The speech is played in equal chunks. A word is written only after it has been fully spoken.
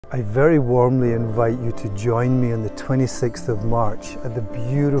I very warmly invite you to join me on the 26th of March at the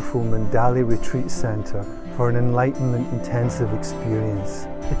beautiful Mandali Retreat Centre for an Enlightenment intensive experience.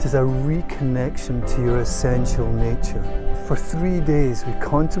 It is a reconnection to your essential nature. For 3 days we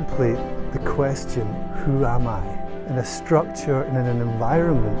contemplate the question, who am I? In a structure and in an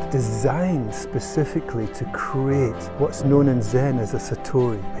environment designed specifically to create what's known in Zen as a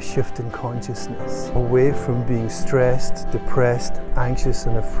satori, a shift in consciousness, away from being stressed, depressed, anxious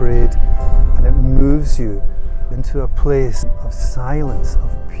and afraid, and it moves you into a place of silence,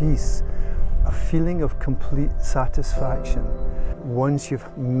 of peace, a feeling of complete satisfaction. Once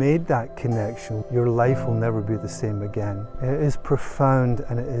you've made that connection, your life will never be the same again. It is profound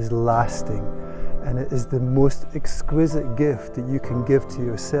and it is lasting. And it is the most exquisite gift that you can give to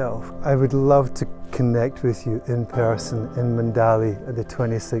yourself. I would love to connect with you in person in Mandali at the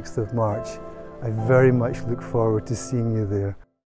 26th of March. I very much look forward to seeing you there.